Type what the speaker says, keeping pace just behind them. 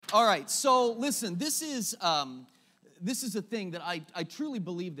All right, so listen, this is a thing that I truly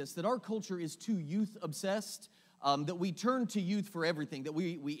believe this, that our culture is too youth obsessed, that we turn to youth for everything, that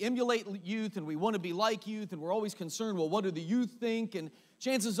we emulate youth and we want to be like youth, and we're always concerned, well, what do the youth think? And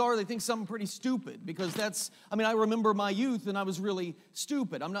chances are they think something pretty stupid, because I remember my youth and I was really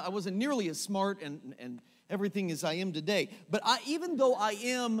stupid. I wasn't nearly as smart and everything as I am today. But even though I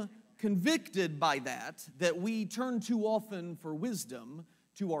am convicted by that we turn too often for wisdom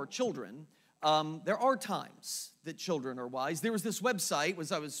to our children, there are times that children are wise. There was this website,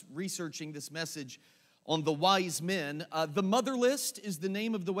 as I was researching this message on the wise men. The Mother List is the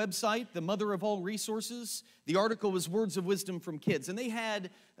name of the website, the mother of all resources. The article was Words of Wisdom from Kids. And they had,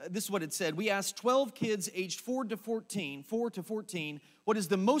 this is what it said, we asked 12 kids aged 4 to 14, what is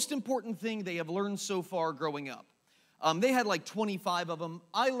the most important thing they have learned so far growing up? They had like 25 of them.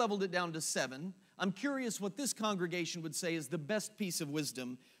 I leveled it down to 7. I'm curious what this congregation would say is the best piece of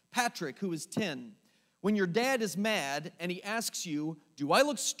wisdom. Patrick, who is 10, when your dad is mad and he asks you, do I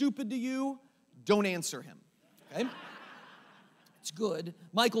look stupid to you? Don't answer him, okay? It's good.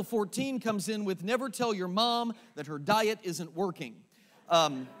 Michael, 14, comes in with, never tell your mom that her diet isn't working.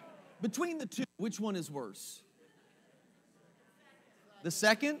 Between the two, which one is worse? The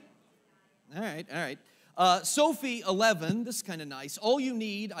second? All right. Sophie, 11, this is kind of nice. All you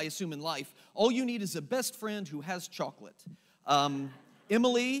need, I assume in life, all you need is a best friend who has chocolate.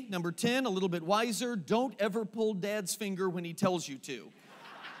 Emily, number 10, a little bit wiser. Don't ever pull dad's finger when he tells you to.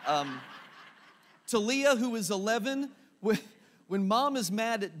 Talia, who is 11, when mom is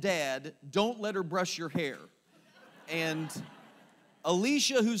mad at dad, don't let her brush your hair. And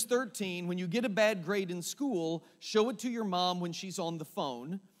Alicia, who's 13, when you get a bad grade in school, show it to your mom when she's on the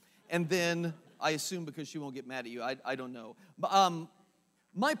phone. And then, I assume because she won't get mad at you, I don't know.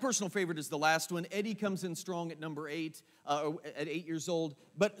 My personal favorite is the last one. Eddie comes in strong at number 8, at 8 years old.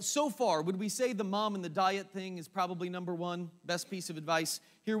 But so far, would we say the mom and the diet thing is probably number 1? Best piece of advice?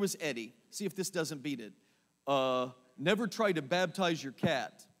 Here was Eddie. See if this doesn't beat it. Never try to baptize your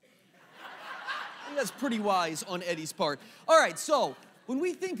cat. I think that's pretty wise on Eddie's part. All right, so when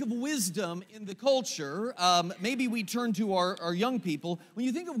we think of wisdom in the culture, maybe we turn to our young people. When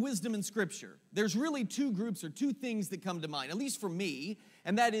you think of wisdom in Scripture, there's really 2 groups or 2 things that come to mind, at least for me,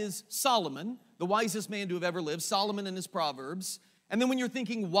 and that is Solomon, the wisest man to have ever lived, Solomon and his Proverbs. And then when you're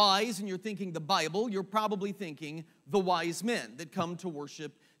thinking wise and you're thinking the Bible, you're probably thinking the wise men that come to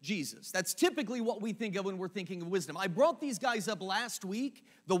worship Jesus. That's typically what we think of when we're thinking of wisdom. I brought these guys up last week,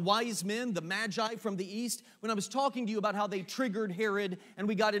 the wise men, the magi from the east, when I was talking to you about how they triggered Herod, and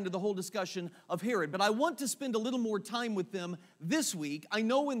we got into the whole discussion of Herod. But I want to spend a little more time with them this week. I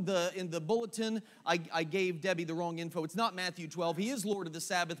know in the bulletin, I gave Debbie the wrong info. It's not Matthew 12. He is Lord of the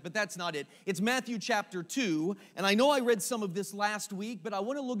Sabbath, but that's not it. It's Matthew chapter 2, and I know I read some of this last week, but I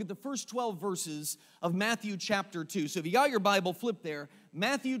want to look at the first 12 verses of Matthew chapter 2. So if you got your Bible, flip there.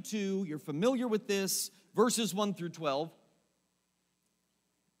 Matthew 2, you're familiar with this, verses 1 through 12.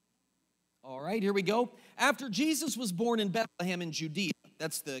 All right, here we go. After Jesus was born in Bethlehem in Judea,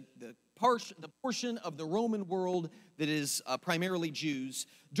 that's the portion of the Roman world that is primarily Jews,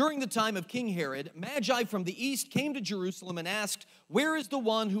 during the time of King Herod, Magi from the east came to Jerusalem and asked, where is the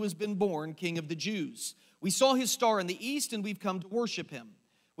one who has been born King of the Jews? We saw his star in the east, and we've come to worship him.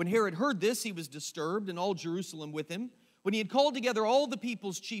 When Herod heard this, he was disturbed, and all Jerusalem with him. When he had called together all the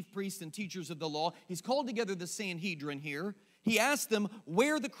people's chief priests and teachers of the law, he's called together the Sanhedrin here. He asked them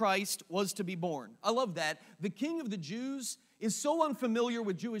where the Christ was to be born. I love that. The King of the Jews is so unfamiliar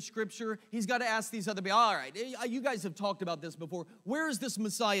with Jewish scripture, he's got to ask these other people, all right, you guys have talked about this before. Where is this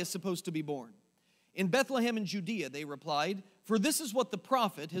Messiah supposed to be born? In Bethlehem in Judea, they replied, for this is what the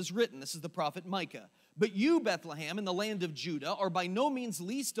prophet has written. This is the prophet Micah. But you, Bethlehem, in the land of Judah, are by no means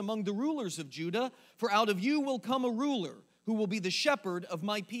least among the rulers of Judah, for out of you will come a ruler who will be the shepherd of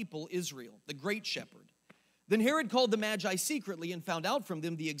my people Israel, the great shepherd. Then Herod called the Magi secretly and found out from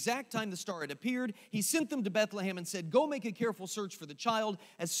them the exact time the star had appeared. He sent them to Bethlehem and said, go make a careful search for the child.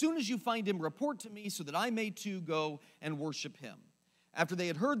 As soon as you find him, report to me so that I may too go and worship him. After they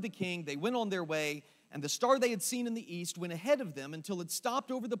had heard the king, they went on their way, and the star they had seen in the east went ahead of them until it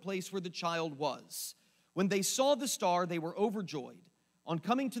stopped over the place where the child was. When they saw the star, they were overjoyed. On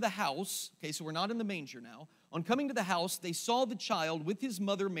coming to the house, okay, so we're not in the manger now. On coming to the house, they saw the child with his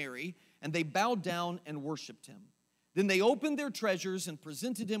mother Mary, and they bowed down and worshiped him. Then they opened their treasures and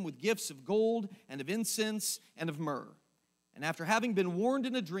presented him with gifts of gold and of incense and of myrrh. And after having been warned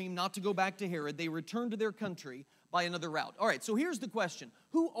in a dream not to go back to Herod, they returned to their country by another route. All right, so here's the question.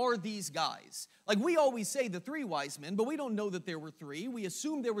 Who are these guys? Like, we always say the 3 wise men, but we don't know that there were 3. We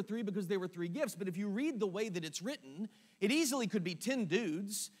assume there were 3 because there were 3 gifts. But if you read the way that it's written, It easily could be 10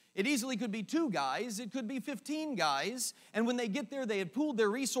 dudes. It easily could be 2 guys. It could be 15 guys. And when they get there, they have pooled their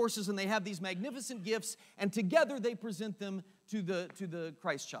resources and they have these magnificent gifts, and together they present them to the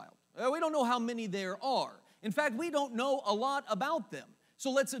Christ child. We don't know how many there are. In fact, we don't know a lot about them. So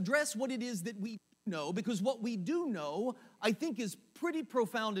let's address what it is that we know, because what we do know, I think, is pretty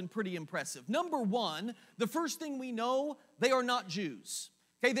profound and pretty impressive. Number one, the first thing we know, they are not Jews.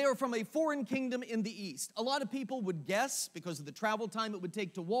 Okay, they are from a foreign kingdom in the east. A lot of people would guess, because of the travel time it would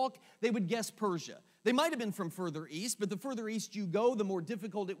take to walk, they would guess Persia. They might have been from further east, but the further east you go, the more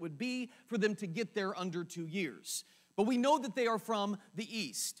difficult it would be for them to get there under 2 years. But we know that they are from the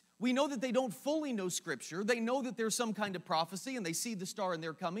east. We know that they don't fully know Scripture. They know that there's some kind of prophecy, and they see the star and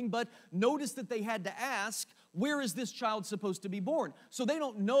they're coming, but notice that they had to ask, where is this child supposed to be born? So they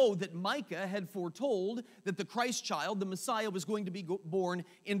don't know that Micah had foretold that the Christ child, the Messiah, was going to be born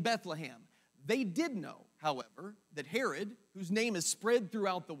in Bethlehem. They did know, however, that Herod, whose name is spread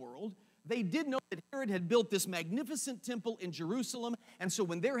throughout the world, they did know that Herod had built this magnificent temple in Jerusalem, and so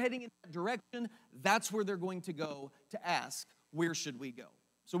when they're heading in that direction, that's where they're going to go to ask, where should we go?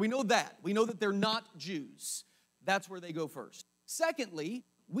 So we know that. We know that they're not Jews. That's where they go first. Secondly,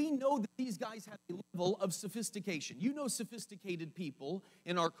 we know that these guys have a level of sophistication. You know sophisticated people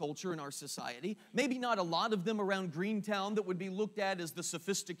in our culture, in our society. Maybe not a lot of them around Greentown that would be looked at as the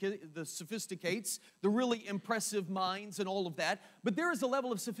sophisticates, the really impressive minds and all of that. But there is a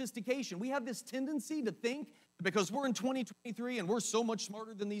level of sophistication. We have this tendency to think, because we're in 2023 and we're so much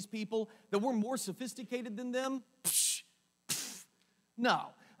smarter than these people, that we're more sophisticated than them. No.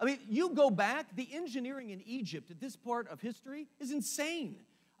 I mean, you go back, the engineering in Egypt at this part of history is insane.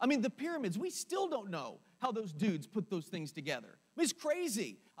 I mean, the pyramids, we still don't know how those dudes put those things together. I mean, it's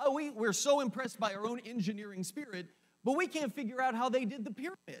crazy. We're so impressed by our own engineering spirit, but we can't figure out how they did the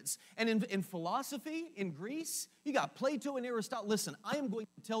pyramids. And in philosophy, in Greece, you got Plato and Aristotle. Listen, I am going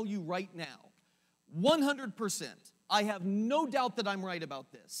to tell you right now, 100%, I have no doubt that I'm right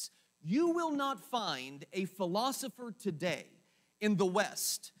about this. You will not find a philosopher today in the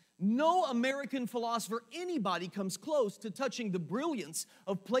West, no American philosopher, anybody comes close to touching the brilliance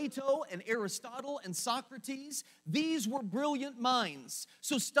of Plato and Aristotle and Socrates. These were brilliant minds.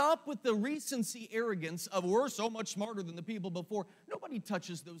 So stop with the recency arrogance of we're so much smarter than the people before. Nobody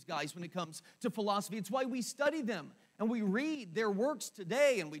touches those guys when it comes to philosophy. It's why we study them and we read their works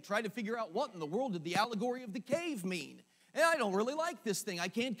today and we try to figure out what in the world did the allegory of the cave mean. And I don't really like this thing. I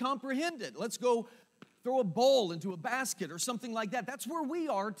can't comprehend it. Let's go throw a bowl into a basket or something like that. That's where we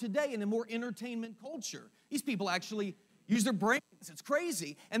are today in a more entertainment culture. These people actually use their brains. It's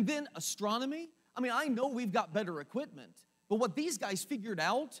crazy. And then astronomy. I mean, I know we've got better equipment, but what these guys figured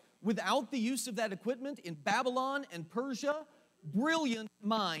out without the use of that equipment in Babylon and Persia, brilliant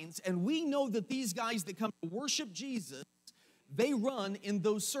minds. And we know that these guys that come to worship Jesus, they run in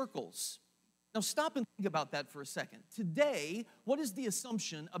those circles. Now stop and think about that for a second. Today, what is the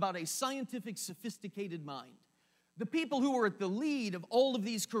assumption about a scientific, sophisticated mind? The people who are at the lead of all of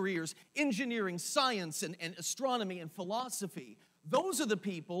these careers, engineering, science, and astronomy and philosophy, those are the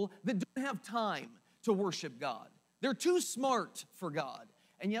people that don't have time to worship God. They're too smart for God.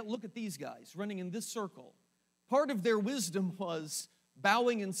 And yet look at these guys running in this circle. Part of their wisdom was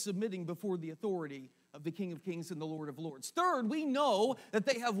bowing and submitting before the authority of the King of Kings and the Lord of Lords. Third, we know that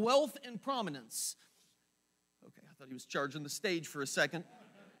they have wealth and prominence. Okay, I thought he was charging the stage for a second.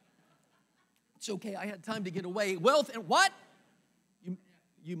 It's okay, I had time to get away. Wealth and what?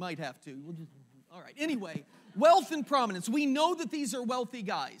 You might have to. All right, anyway, wealth and prominence. We know that these are wealthy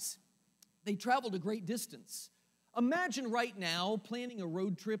guys. They traveled a great distance. Imagine right now planning a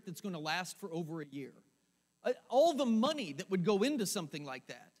road trip that's going to last for over a year. All the money that would go into something like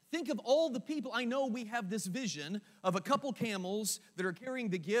that. Think of all the people. I know we have this vision of a couple camels that are carrying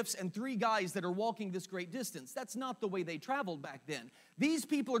the gifts and 3 guys that are walking this great distance. That's not the way they traveled back then. These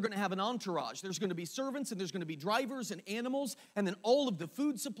people are going to have an entourage. There's going to be servants and there's going to be drivers and animals and then all of the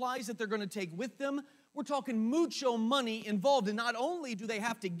food supplies that they're going to take with them. We're talking mucho money involved. And not only do they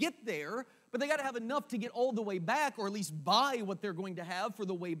have to get there, but they got to have enough to get all the way back, or at least buy what they're going to have for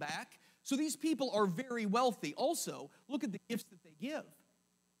the way back. So these people are very wealthy. Also, look at the gifts that they give.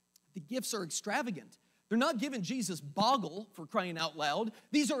 The gifts are extravagant. They're not giving Jesus Boggle, for crying out loud.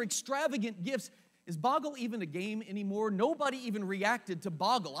 These are extravagant gifts. Is Boggle even a game anymore? Nobody even reacted to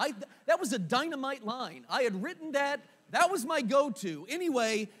Boggle. That was a dynamite line. I had written that. That was my go-to.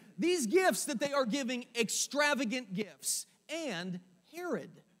 Anyway, these gifts that they are giving, extravagant gifts. And Herod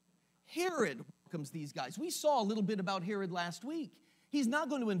welcomes these guys. We saw a little bit about Herod last week. He's not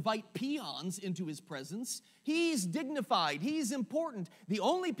going to invite peons into his presence. He's dignified. He's important. The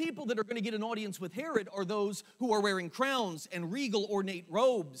only people that are going to get an audience with Herod are those who are wearing crowns and regal ornate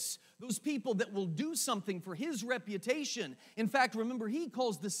robes. Those people that will do something for his reputation. In fact, remember, he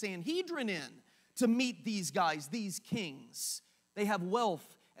calls the Sanhedrin in to meet these guys, these kings. They have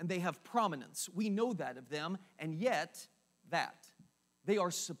wealth and they have prominence. We know that of them, and yet they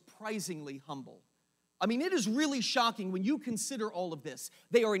are surprisingly humble. I mean, it is really shocking when you consider all of this.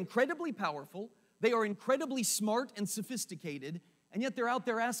 They are incredibly powerful, they are incredibly smart and sophisticated, and yet they're out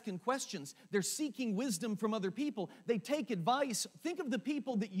there asking questions. They're seeking wisdom from other people. They take advice. Think of the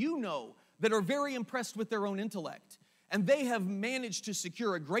people that you know that are very impressed with their own intellect, and they have managed to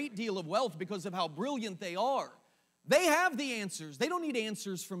secure a great deal of wealth because of how brilliant they are. They have the answers. They don't need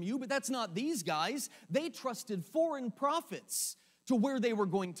answers from you, but that's not these guys. They trusted foreign prophets to where they were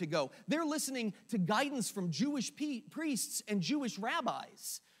going to go. They're listening to guidance from Jewish priests and Jewish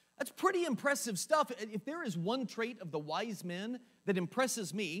rabbis. That's pretty impressive stuff. If there is one trait of the wise men that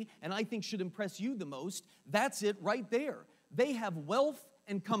impresses me, and I think should impress you the most, that's it right there. They have wealth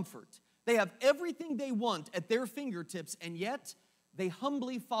and comfort. They have everything they want at their fingertips, and yet they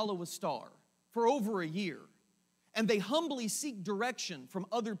humbly follow a star for over a year. And they humbly seek direction from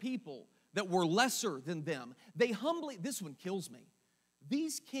other people that were lesser than them. This one kills me.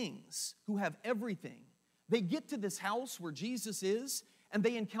 These kings who have everything, they get to this house where Jesus is, and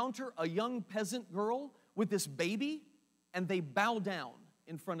they encounter a young peasant girl with this baby, and they bow down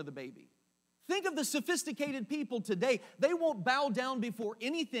in front of the baby. Think of the sophisticated people today. They won't bow down before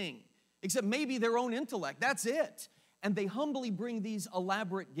anything except maybe their own intellect. That's it. And they humbly bring these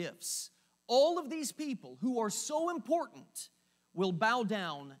elaborate gifts. All of these people who are so important will bow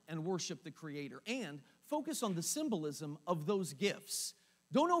down and worship the Creator and focus on the symbolism of those gifts.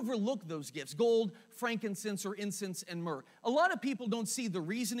 Don't overlook those gifts, gold, frankincense, or incense and myrrh. A lot of people don't see the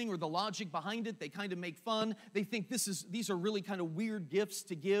reasoning or the logic behind it. They kind of make fun. They think these are really kind of weird gifts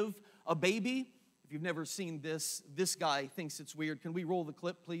to give a baby. If you've never seen this guy thinks it's weird. Can we roll the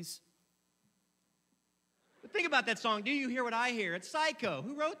clip, please? But think about that song. Do you hear what I hear? It's Psycho.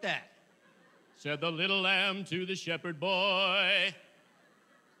 Who wrote that? Said the little lamb to the shepherd boy.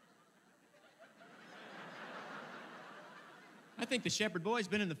 I think the shepherd boy's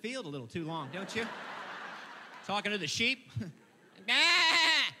been in the field a little too long, don't you? Talking to the sheep.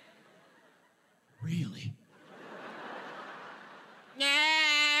 Ah! Really?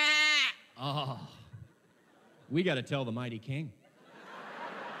 Ah! Oh, we got to tell the mighty king.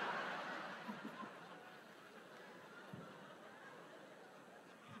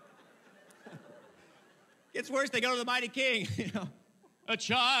 Gets worse, they go to the mighty king, you know. A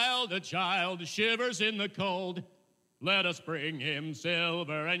child shivers in the cold. Let us bring him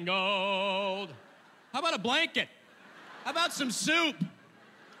silver and gold. How about a blanket? How about some soup?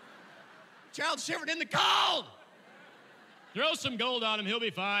 Child shivered in the cold. Throw some gold on him, he'll be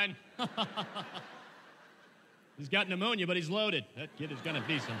fine. He's got pneumonia, but he's loaded. That kid is gonna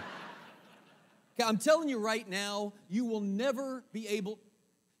be some. I'm telling you right now, you'll never be able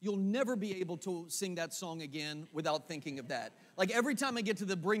to sing that song again without thinking of that. Like every time I get to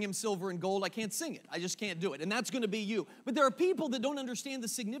the bring him silver and gold, I can't sing it. I just can't do it. And that's going to be you. But there are people that don't understand the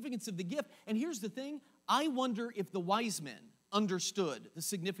significance of the gift. And here's the thing. I wonder if the wise men understood the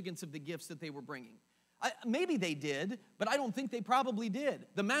significance of the gifts that they were bringing. Maybe they did, but I don't think they probably did.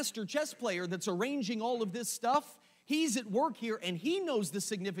 The master chess player that's arranging all of this stuff, he's at work here and he knows the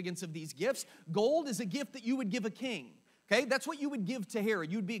significance of these gifts. Gold is a gift that you would give a king. Okay, that's what you would give to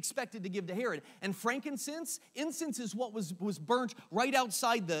Herod. You'd be expected to give to Herod. And frankincense, incense is what was burnt right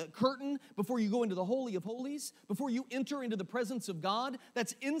outside the curtain before you go into the Holy of Holies, before you enter into the presence of God.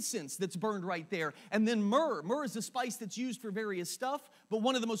 That's incense that's burned right there. And then myrrh. Myrrh is a spice that's used for various stuff, but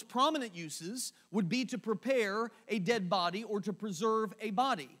one of the most prominent uses would be to prepare a dead body or to preserve a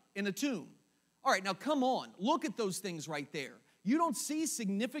body in a tomb. All right, now come on. Look at those things right there. You don't see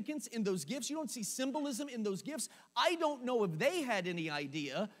significance in those gifts. You don't see symbolism in those gifts. I don't know if they had any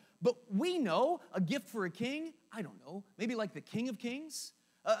idea, but we know a gift for a king, I don't know, maybe like the King of Kings,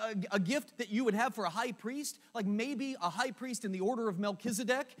 a gift that you would have for a high priest, like maybe a high priest in the order of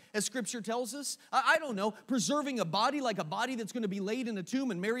Melchizedek, as Scripture tells us. I don't know, preserving a body, like a body that's going to be laid in a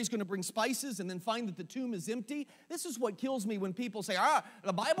tomb, and Mary's going to bring spices and then find that the tomb is empty. This is what kills me when people say,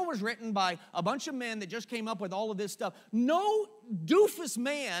 the Bible was written by a bunch of men that just came up with all of this stuff. No doofus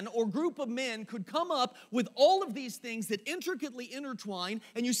man or group of men could come up with all of these things that intricately intertwine,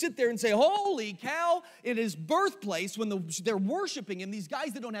 and you sit there and say, holy cow, in his birthplace, when they're worshiping him, these guys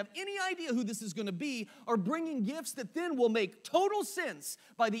guys that don't have any idea who this is going to be are bringing gifts that then will make total sense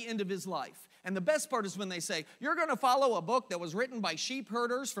by the end of his life. And the best part is when they say, you're going to follow a book that was written by sheep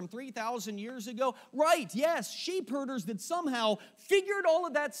herders from 3,000 years ago. Right, yes, sheep herders that somehow figured all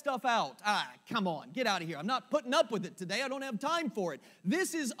of that stuff out. Come on, get out of here. I'm not putting up with it today. I don't have time for it.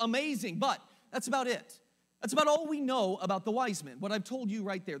 This is amazing, but that's about it. That's about all we know about the wise men, what I've told you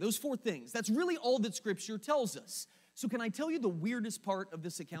right there, those 4 things. That's really all that Scripture tells us. So can I tell you the weirdest part of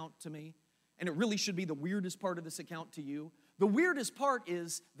this account to me? And it really should be the weirdest part of this account to you. The weirdest part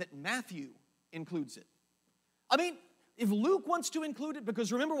is that Matthew includes it. I mean, if Luke wants to include it,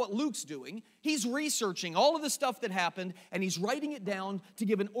 because remember what Luke's doing, he's researching all of the stuff that happened, and he's writing it down to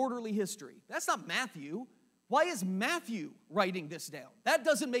give an orderly history. That's not Matthew. Why is Matthew writing this down? That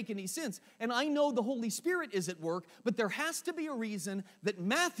doesn't make any sense. And I know the Holy Spirit is at work, but there has to be a reason that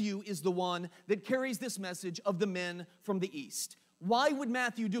Matthew is the one that carries this message of the men from the east. Why would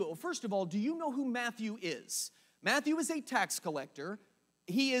Matthew do it? Well, first of all, do you know who Matthew is? Matthew is a tax collector.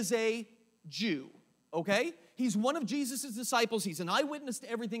 He is a Jew, okay? He's one of Jesus' disciples. He's an eyewitness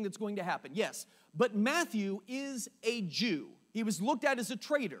to everything that's going to happen, yes. But Matthew is a Jew. He was looked at as a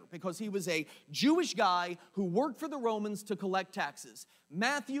traitor because he was a Jewish guy who worked for the Romans to collect taxes.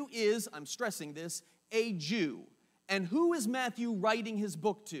 Matthew is, I'm stressing this, a Jew. And who is Matthew writing his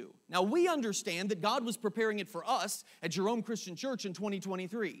book to? Now, we understand that God was preparing it for us at Jerome Christian Church in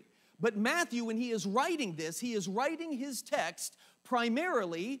 2023. But Matthew, when he is writing this, he is writing his text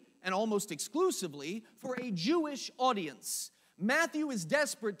primarily and almost exclusively for a Jewish audience. Matthew is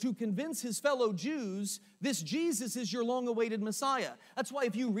desperate to convince his fellow Jews this Jesus is your long-awaited Messiah. That's why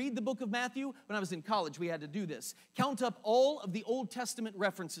if you read the book of Matthew, when I was in college we had to do this, count up all of the Old Testament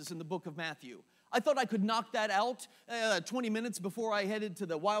references in the book of Matthew. I thought I could knock that out 20 minutes before I headed to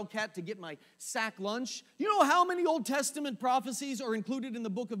the Wildcat to get my sack lunch. You know how many Old Testament prophecies are included in the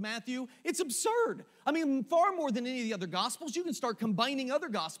book of Matthew? It's absurd. I mean, far more than any of the other Gospels. You can start combining other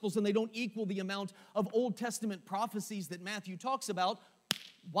Gospels and they don't equal the amount of Old Testament prophecies that Matthew talks about.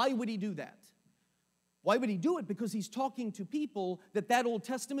 Why would he do that? Why would he do it? Because he's talking to people that Old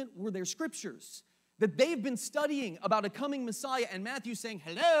Testament were their scriptures, that they've been studying about a coming Messiah, and Matthew's saying,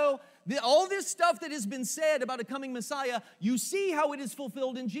 hello, all this stuff that has been said about a coming Messiah, you see how it is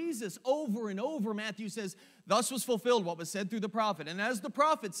fulfilled in Jesus. Over and over, Matthew says, thus was fulfilled what was said through the prophet. And as the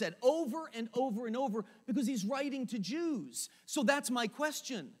prophet said, over and over and over, because he's writing to Jews. So that's my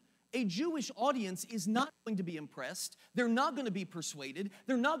question. A Jewish audience is not going to be impressed. They're not going to be persuaded.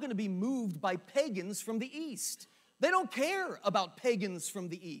 They're not going to be moved by pagans from the East. They don't care about pagans from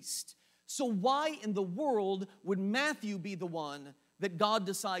the East. So why in the world would Matthew be the one that God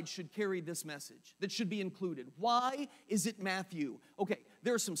decides should carry this message, that should be included? Why is it Matthew? Okay,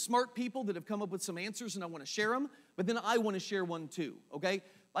 there are some smart people that have come up with some answers, and I want to share them, but then I want to share one too, okay?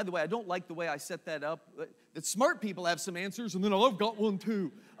 By the way, I don't like the way I set that up. That smart people have some answers, and then I've got one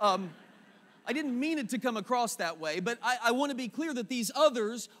too. I didn't mean it to come across that way, but I want to be clear that these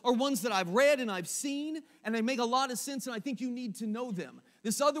others are ones that I've read and I've seen, and they make a lot of sense, and I think you need to know them.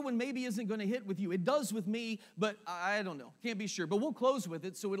 This other one maybe isn't going to hit with you. It does with me, but I don't know. Can't be sure. But we'll close with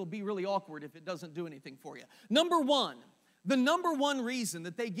it, so it'll be really awkward if it doesn't do anything for you. Number one, the number one reason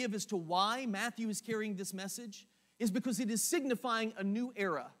that they give as to why Matthew is carrying this message is because it is signifying a new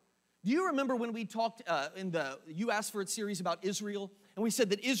era. Do you remember when we talked in the You Asked For It series about Israel? And we said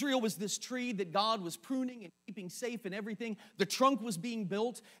that Israel was this tree that God was pruning and keeping safe and everything. The trunk was being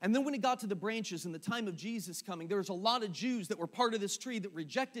built. And then when it got to the branches in the time of Jesus coming, there was a lot of Jews that were part of this tree that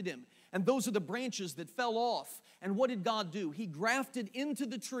rejected him. And those are the branches that fell off. And what did God do? He grafted into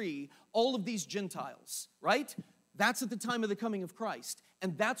the tree all of these Gentiles, right? That's at the time of the coming of Christ.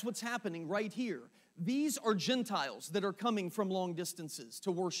 And that's what's happening right here. These are Gentiles that are coming from long distances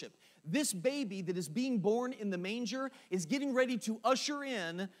to worship. This baby that is being born in the manger is getting ready to usher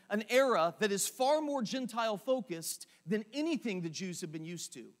in an era that is far more Gentile focused than anything the Jews have been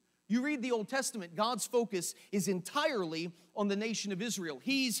used to. You read the Old Testament, God's focus is entirely on the nation of Israel.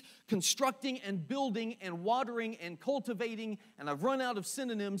 He's constructing and building and watering and cultivating, and I've run out of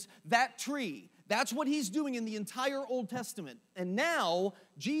synonyms, that tree. That's what he's doing in the entire Old Testament. And now,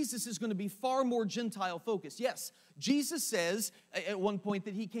 Jesus is going to be far more Gentile focused. Yes, Jesus says at one point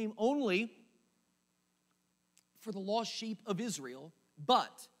that he came only for the lost sheep of Israel.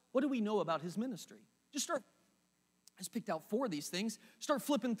 But what do we know about his ministry? I just picked out 4 of these things. Start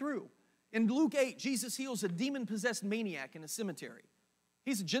flipping through. In Luke 8, Jesus heals a demon-possessed maniac in a cemetery.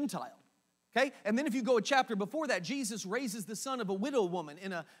 He's a Gentile. Okay? And then if you go a chapter before that, Jesus raises the son of a widow woman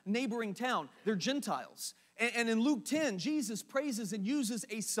in a neighboring town. They're Gentiles. And in Luke 10, Jesus praises and uses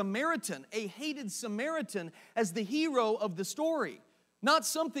a Samaritan, a hated Samaritan, as the hero of the story. Not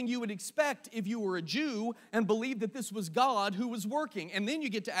something you would expect if you were a Jew and believed that this was God who was working. And then you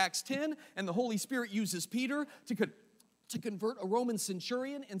get to Acts 10, and the Holy Spirit uses Peter to convert a Roman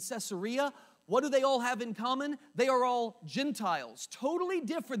centurion in Caesarea. What do they all have in common? They are all Gentiles, totally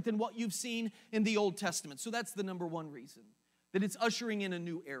different than what you've seen in the Old Testament. So that's the number one reason, that it's ushering in a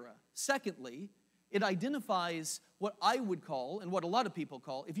new era. Secondly, it identifies what I would call, and what a lot of people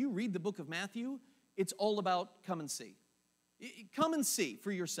call, if you read the book of Matthew, it's all about come and see. Come and see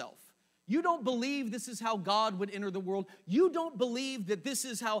for yourself. You don't believe this is how God would enter the world. You don't believe that this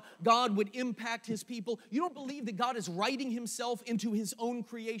is how God would impact his people. You don't believe that God is writing himself into his own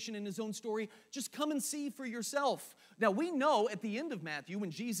creation and his own story. Just come and see for yourself. Now, we know at the end of Matthew,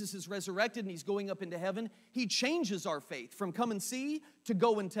 when Jesus is resurrected and he's going up into heaven, he changes our faith from come and see to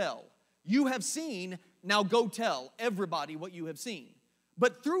go and tell. You have seen, now go tell everybody what you have seen.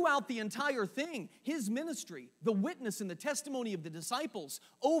 But throughout the entire thing, his ministry, the witness and the testimony of the disciples,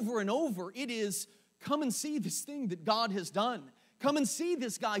 over and over, it is, come and see this thing that God has done. Come and see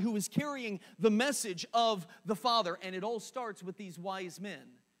this guy who is carrying the message of the Father. And it all starts with these wise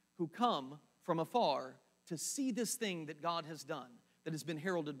men who come from afar to see this thing that God has done, that has been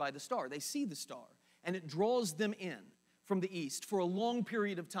heralded by the star. They see the star, and it draws them in from the east for a long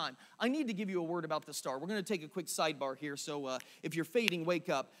period of time. I need to give you a word about the star. We're going to take a quick sidebar here, so if you're fading, wake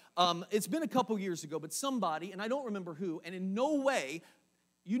up. It's been a couple years ago, but somebody, and I don't remember who, and in no way,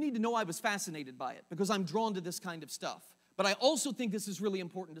 you need to know I was fascinated by it, because I'm drawn to this kind of stuff. But I also think this is really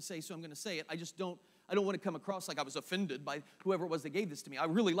important to say, so I'm going to say it. I don't want to come across like I was offended by whoever it was that gave this to me. I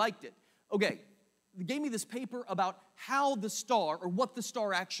really liked it. Okay, they gave me this paper about how the star, or what the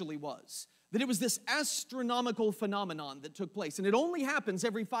star actually was. That it was this astronomical phenomenon that took place. And it only happens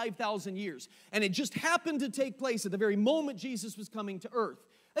every 5,000 years. And it just happened to take place at the very moment Jesus was coming to earth.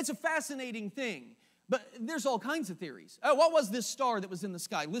 That's a fascinating thing. But there's all kinds of theories. What was this star that was in the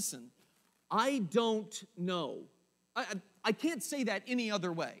sky? Listen, I don't know. I can't say that any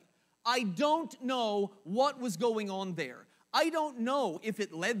other way. I don't know what was going on there. I don't know if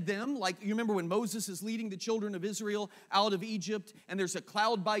it led them, like you remember when Moses is leading the children of Israel out of Egypt, and there's a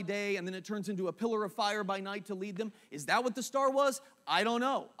cloud by day, and then it turns into a pillar of fire by night to lead them. Is that what the star was? I don't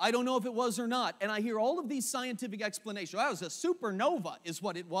know. I don't know if it was or not. And I hear all of these scientific explanations. That was a supernova is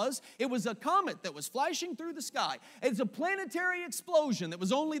what it was. It was a comet that was flashing through the sky. It's a planetary explosion that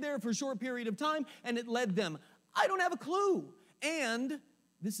was only there for a short period of time, and it led them. I don't have a clue. And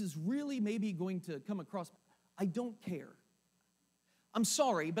this is really maybe going to come across, I don't care. I'm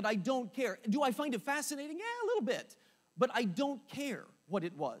sorry, but I don't care. Do I find it fascinating? Yeah, a little bit. But I don't care what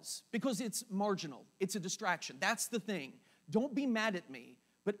it was, because it's marginal. It's a distraction. That's the thing. Don't be mad at me.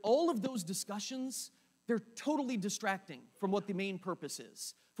 But all of those discussions, they're totally distracting from what the main purpose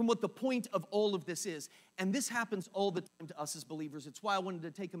is, from what the point of all of this is. And this happens all the time to us as believers. It's why I wanted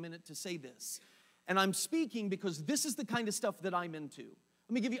to take a minute to say this. And I'm speaking because this is the kind of stuff that I'm into.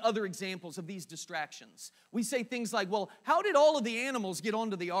 Let me give you other examples of these distractions. We say things like, well, how did all of the animals get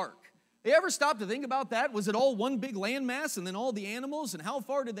onto the ark? You ever stop to think about that? Was it all one big landmass and then all the animals? And how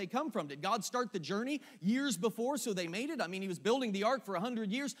far did they come from? Did God start the journey years before so they made it? I mean, he was building the ark for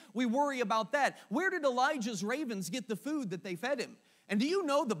 100 years. We worry about that. Where did Elijah's ravens get the food that they fed him? And do you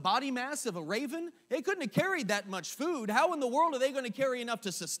know the body mass of a raven? They couldn't have carried that much food. How in the world are they going to carry enough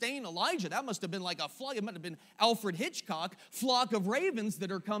to sustain Elijah? That must have been like a flock. It might have been Alfred Hitchcock, flock of ravens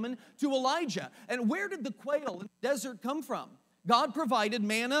that are coming to Elijah. And where did the quail in the desert come from? God provided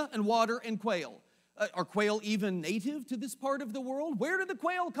manna and water and quail. Are quail even native to this part of the world? Where did the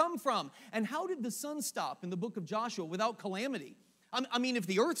quail come from? And how did the sun stop in the book of Joshua without calamity? I mean, if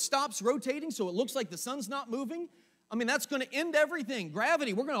the earth stops rotating so it looks like the sun's not moving, I mean, that's going to end everything.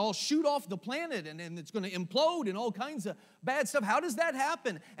 Gravity, we're going to all shoot off the planet, and it's going to implode and all kinds of bad stuff. How does that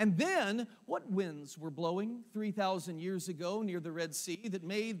happen? And then, what winds were blowing 3,000 years ago near the Red Sea that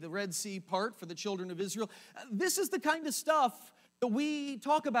made the Red Sea part for the children of Israel? This is the kind of stuff that we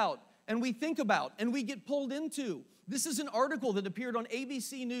talk about, and we think about, and we get pulled into. This is an article that appeared on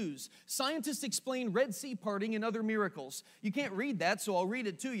ABC News. Scientists explain Red Sea parting and other miracles. You can't read that, so I'll read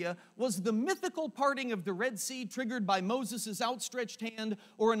it to you. Was the mythical parting of the Red Sea triggered by Moses' outstretched hand,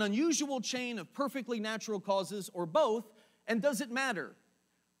 or an unusual chain of perfectly natural causes, or both? And does it matter?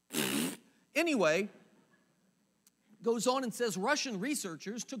 Anyway, goes on and says Russian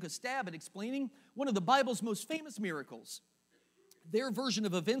researchers took a stab at explaining one of the Bible's most famous miracles. Their version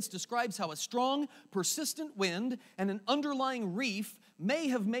of events describes how a strong, persistent wind and an underlying reef may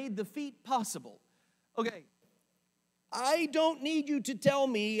have made the feat possible. Okay, I don't need you to tell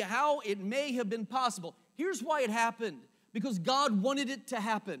me how it may have been possible. Here's why it happened. Because God wanted it to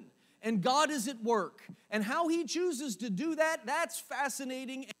happen. and God is at work. And how he chooses to do that, that's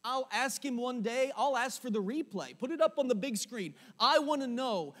fascinating. And I'll ask him one day. I'll ask for the replay. Put it up on the big screen. I want to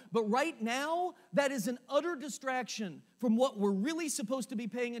know. But right now, that is an utter distraction from what we're really supposed to be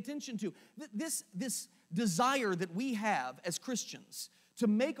paying attention to. This desire that we have as Christians to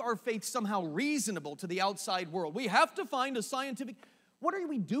make our faith somehow reasonable to the outside world. We have to find a scientific... What are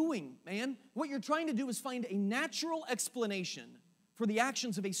we doing, man? What you're trying to do is find a natural explanation for the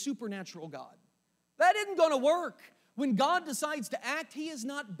actions of a supernatural God. That isn't going to work. When God decides to act, he is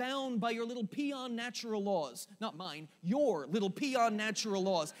not bound by your little peon natural laws. Not mine, your little peon natural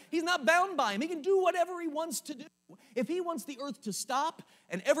laws. He's not bound by them. He can do whatever he wants to do. If he wants the earth to stop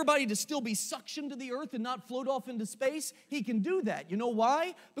and everybody to still be suctioned to the earth and not float off into space, he can do that. You know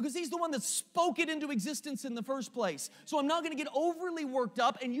why? Because he's the one that spoke it into existence in the first place. So I'm not going to get overly worked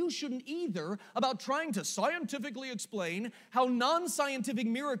up, and you shouldn't either, about trying to scientifically explain how non-scientific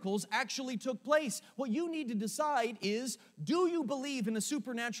miracles actually took place. What you need to decide is, do you believe in a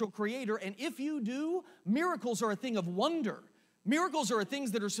supernatural creator? And if you do, miracles are a thing of wonder. Miracles are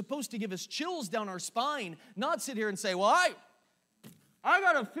things that are supposed to give us chills down our spine, not sit here and say, well, I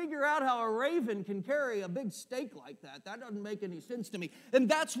got to figure out how a raven can carry a big steak like that. That doesn't make any sense to me. And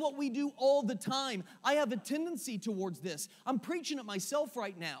that's what we do all the time. I have a tendency towards this. I'm preaching it myself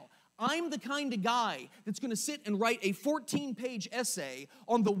right now. I'm the kind of guy that's going to sit and write a 14-page essay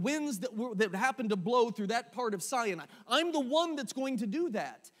on the winds that happened to blow through that part of Sinai. I'm the one that's going to do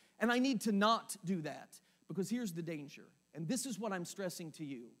that. And I need to not do that, because here's the danger. And this is what I'm stressing to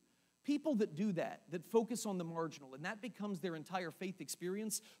you. People that do that focus on the marginal, and that becomes their entire faith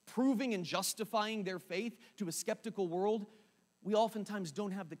experience, proving and justifying their faith to a skeptical world, we oftentimes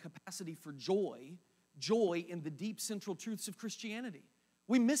don't have the capacity for joy in the deep central truths of Christianity.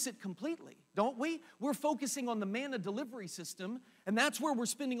 We miss it completely, don't we? We're focusing on the manna delivery system, and that's where we're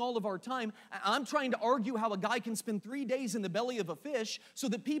spending all of our time. I'm trying to argue how a guy can spend 3 days in the belly of a fish so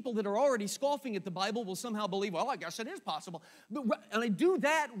that people that are already scoffing at the Bible will somehow believe, well, I guess it is possible. And I do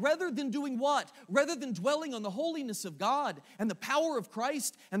that rather than doing what? Rather than dwelling on the holiness of God and the power of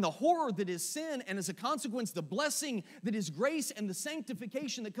Christ and the horror that is sin, and as a consequence, the blessing that is grace and the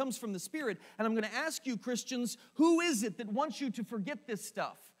sanctification that comes from the Spirit. And I'm going to ask you, Christians, who is it that wants you to forget this stuff?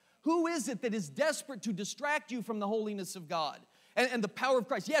 Who is it that is desperate to distract you from the holiness of God and the power of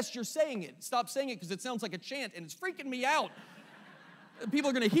Christ? Yes, you're saying it. Stop saying it, because it sounds like a chant, and it's freaking me out. People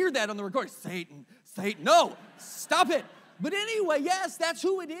are going to hear that on the recording. Satan, Satan. No, stop it. But anyway, yes, that's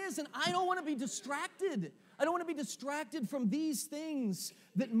who it is, and I don't want to be distracted. I don't want to be distracted from these things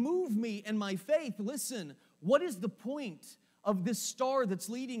that move me and my faith. Listen, what is the point of this star that's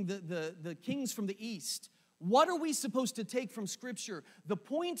leading the kings from the east? What are we supposed to take from Scripture? The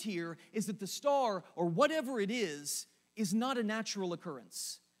point here is that the star, or whatever it is not a natural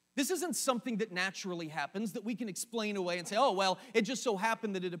occurrence. This isn't something that naturally happens that we can explain away and say, oh, well, it just so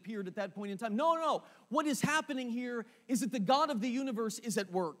happened that it appeared at that point in time. No. What is happening here is that the God of the universe is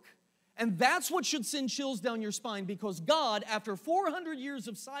at work. And that's what should send chills down your spine, because God, after 400 years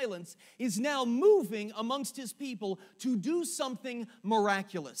of silence, is now moving amongst his people to do something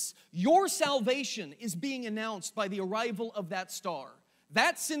miraculous. Your salvation is being announced by the arrival of that star.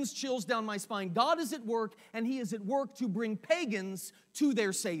 That sends chills down my spine. God is at work, and he is at work to bring pagans to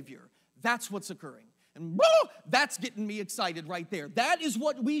their Savior. That's what's occurring. And that's getting me excited right there. That is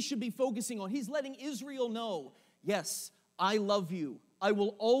what we should be focusing on. He's letting Israel know, yes, I love you. I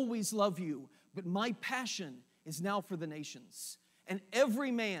will always love you, but my passion is now for the nations. And every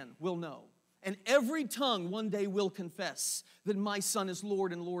man will know, and every tongue one day will confess that my Son is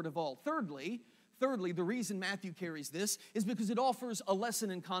Lord and Lord of all. Thirdly, the reason Matthew carries this is because it offers a lesson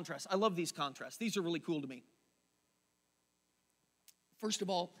in contrast. I love these contrasts. These are really cool to me. First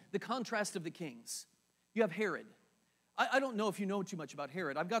of all, the contrast of the kings. You have Herod. I don't know if you know too much about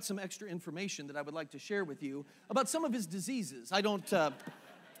Herod. I've got some extra information that I would like to share with you about some of his diseases. I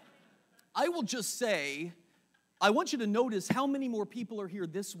will just say, I want you to notice how many more people are here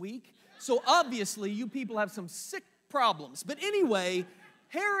this week. So obviously, you people have some sick problems. But anyway,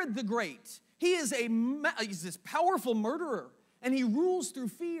 Herod the Great, he's this powerful murderer, and he rules through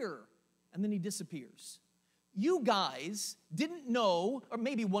fear, and then he disappears. You guys didn't know, or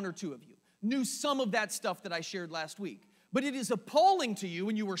maybe one or two of you, knew some of that stuff that I shared last week. But it is appalling to you,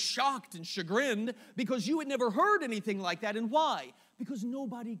 and you were shocked and chagrined because you had never heard anything like that. And why? Because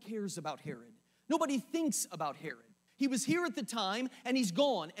nobody cares about Herod. Nobody thinks about Herod. He was here at the time, and he's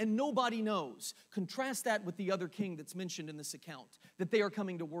gone, and nobody knows. Contrast that with the other king that's mentioned in this account, that they are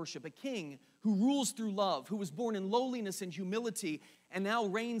coming to worship. A king who rules through love, who was born in lowliness and humility, and now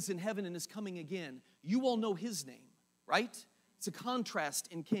reigns in heaven and is coming again. You all know his name, right? It's a contrast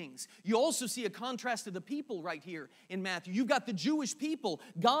in Kings. You also see a contrast to the people right here in Matthew. You've got the Jewish people,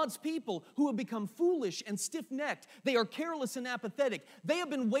 God's people, who have become foolish and stiff-necked. They are careless and apathetic. They have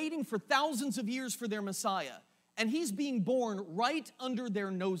been waiting for thousands of years for their Messiah. And he's being born right under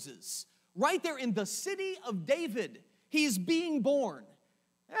their noses. Right there in the city of David, he's being born.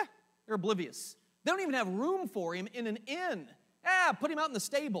 They're oblivious. They don't even have room for him in an inn. Put him out in the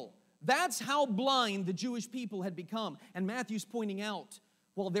stable. That's how blind the Jewish people had become. And Matthew's pointing out,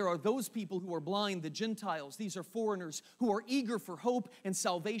 well, there are those people who are blind, the Gentiles. These are foreigners who are eager for hope and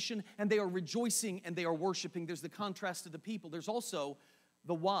salvation, and they are rejoicing and they are worshiping. There's the contrast to the people. There's also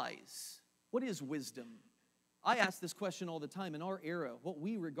the wise. What is wisdom? I ask this question all the time. In our era, what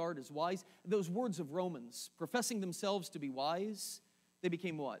we regard as wise, those words of Romans, professing themselves to be wise, they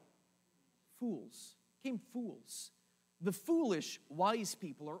became what? Fools. Became fools. The foolish, wise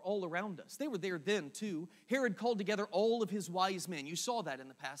people are all around us. They were there then, too. Herod called together all of his wise men. You saw that in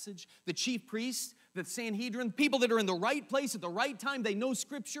the passage. The chief priests, the Sanhedrin, people that are in the right place at the right time. They know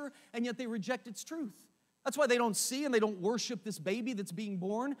Scripture, and yet they reject its truth. That's why they don't see and they don't worship this baby that's being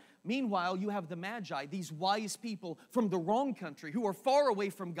born. Meanwhile, you have the Magi, these wise people from the wrong country who are far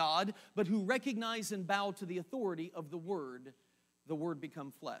away from God, but who recognize and bow to the authority of the Word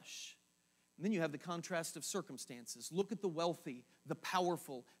become flesh. And then you have the contrast of circumstances. Look at the wealthy, the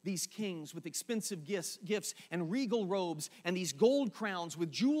powerful, these kings with expensive gifts and regal robes and these gold crowns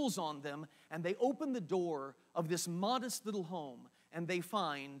with jewels on them, and they open the door of this modest little home, and they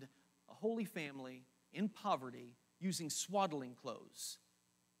find a holy family in poverty using swaddling clothes.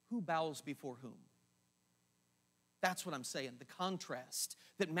 Who bows before whom? That's what I'm saying, the contrast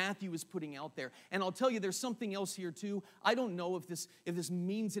that Matthew is putting out there. And I'll tell you, there's something else here too. I don't know if this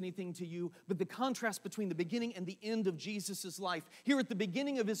means anything to you, but the contrast between the beginning and the end of Jesus' life. Here at the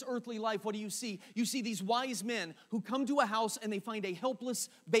beginning of his earthly life, what do you see? You see these wise men who come to a house and they find a helpless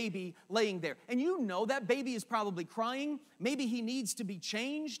baby laying there. And you know that baby is probably crying. Maybe he needs to be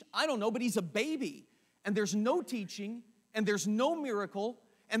changed. I don't know, but he's a baby. And there's no teaching, and there's no miracle,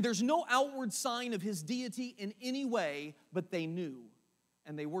 and there's no outward sign of his deity in any way, but they knew,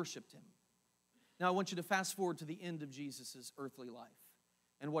 and they worshiped him. Now, I want you to fast forward to the end of Jesus' earthly life,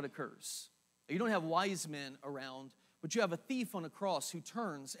 and what occurs. You don't have wise men around, but you have a thief on a cross who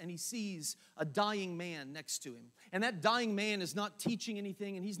turns, and he sees a dying man next to him. And that dying man is not teaching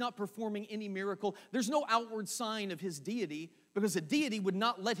anything, and he's not performing any miracle. There's no outward sign of his deity, because a deity would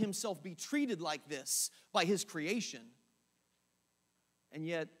not let himself be treated like this by his creation. And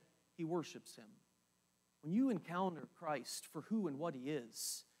yet, he worships him. When you encounter Christ for who and what he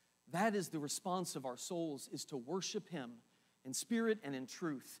is, that is the response of our souls, is to worship him in spirit and in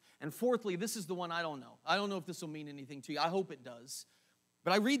truth. And fourthly, this is the one I don't know. I don't know if this will mean anything to you. I hope it does.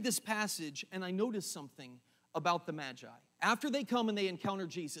 But I read this passage and I notice something about the Magi. After they come and they encounter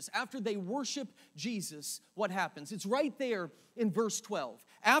Jesus, after they worship Jesus, what happens? It's right there in verse 12.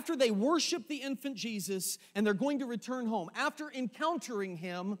 After they worship the infant Jesus and they're going to return home, after encountering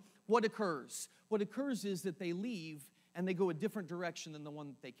him, what occurs? What occurs is that they leave and they go a different direction than the one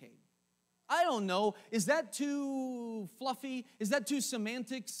that they came. I don't know. Is that too fluffy? Is that too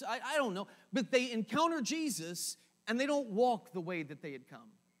semantics? I don't know. But they encounter Jesus and they don't walk the way that they had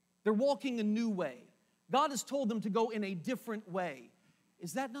come. They're walking a new way. God has told them to go in a different way.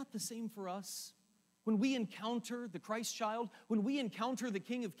 Is that not the same for us? When we encounter the Christ child, when we encounter the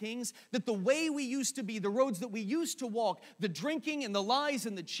King of Kings, that the way we used to be, the roads that we used to walk, the drinking and the lies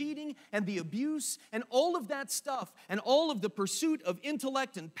and the cheating and the abuse and all of that stuff and all of the pursuit of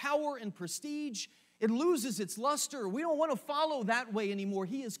intellect and power and prestige, it loses its luster. We don't want to follow that way anymore.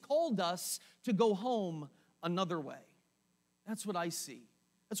 He has called us to go home another way. That's what I see.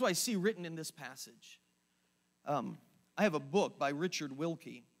 That's what I see written in this passage. I have a book by Richard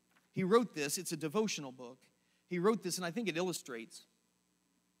Wilkie. He wrote this. It's a devotional book. He wrote this, and I think it illustrates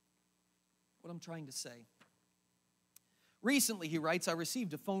what I'm trying to say. Recently, he writes, I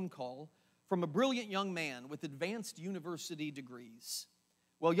received a phone call from a brilliant young man with advanced university degrees.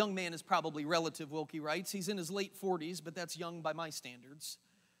 Well, young man is probably relative, Wilkie writes. He's in his late 40s, but that's young by my standards.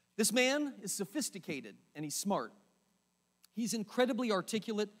 This man is sophisticated, and he's smart. He's incredibly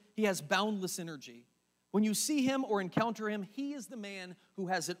articulate. He has boundless energy. When you see him or encounter him, he is the man who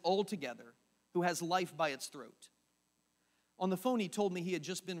has it all together, who has life by its throat. On the phone, he told me he had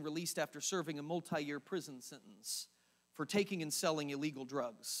just been released after serving a multi-year prison sentence for taking and selling illegal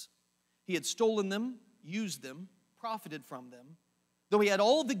drugs. He had stolen them, used them, profited from them. Though he had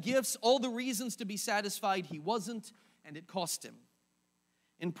all the gifts, all the reasons to be satisfied, he wasn't, and it cost him.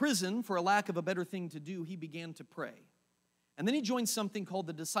 In prison, for a lack of a better thing to do, he began to pray. And then he joined something called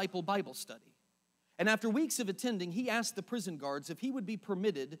the Disciple Bible Study. And after weeks of attending, he asked the prison guards if he would be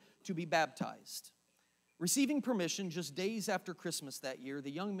permitted to be baptized. Receiving permission just days after Christmas that year, the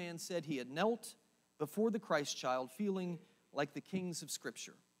young man said he had knelt before the Christ child feeling like the kings of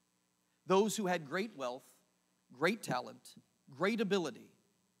Scripture. Those who had great wealth, great talent, great ability,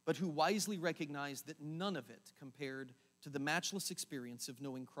 but who wisely recognized that none of it compared to the matchless experience of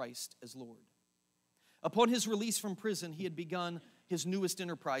knowing Christ as Lord. Upon his release from prison, he had begun his newest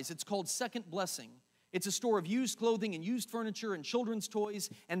enterprise. It's called Second Blessing. It's a store of used clothing and used furniture and children's toys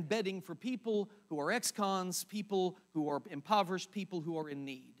and bedding for people who are ex-cons, people who are impoverished, people who are in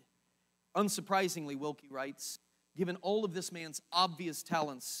need. Unsurprisingly, Wilkie writes, given all of this man's obvious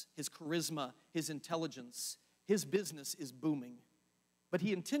talents, his charisma, his intelligence, his business is booming. But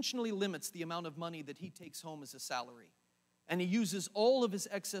he intentionally limits the amount of money that he takes home as a salary. And he uses all of his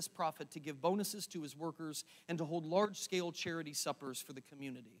excess profit to give bonuses to his workers and to hold large-scale charity suppers for the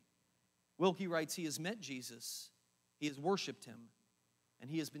community. Wilkie writes, he has met Jesus, he has worshiped him, and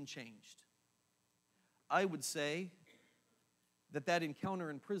he has been changed. I would say that that encounter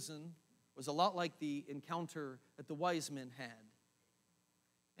in prison was a lot like the encounter that the wise men had.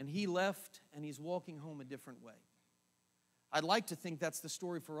 And he left, and he's walking home a different way. I'd like to think that's the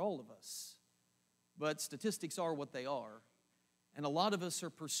story for all of us, but statistics are what they are. And a lot of us are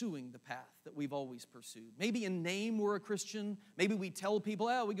pursuing the path that we've always pursued. Maybe in name we're a Christian. Maybe we tell people,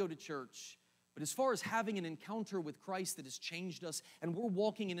 we go to church. But as far as having an encounter with Christ that has changed us, and we're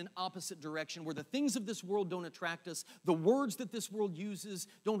walking in an opposite direction where the things of this world don't attract us, the words that this world uses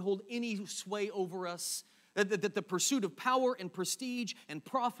don't hold any sway over us, that the pursuit of power and prestige and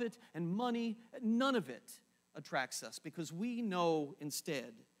profit and money, none of it attracts us because we know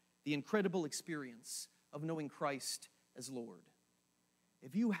instead the incredible experience of knowing Christ as Lord.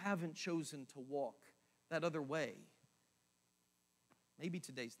 If you haven't chosen to walk that other way, maybe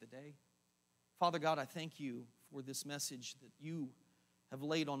today's the day. Father God, I thank you for this message that you have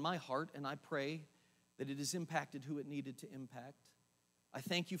laid on my heart, and I pray that it has impacted who it needed to impact. I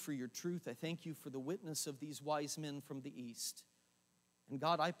thank you for your truth. I thank you for the witness of these wise men from the East. And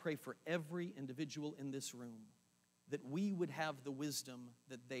God, I pray for every individual in this room that we would have the wisdom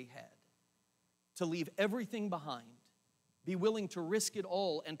that they had, to leave everything behind, be willing to risk it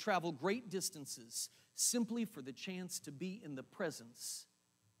all and travel great distances simply for the chance to be in the presence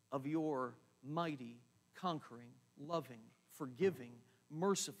of your mighty, conquering, loving, forgiving,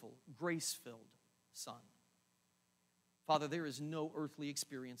 merciful, grace-filled Son. Father, there is no earthly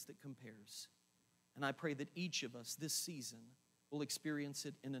experience that compares. And I pray that each of us this season will experience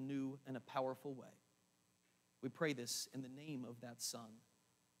it in a new and a powerful way. We pray this in the name of that Son,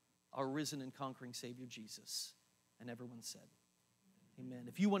 our risen and conquering Savior, Jesus. And everyone said, amen.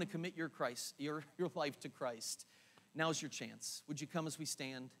 If you want to commit your life to Christ, now's your chance. Would you come as we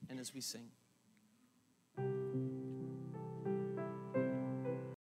stand and as we sing?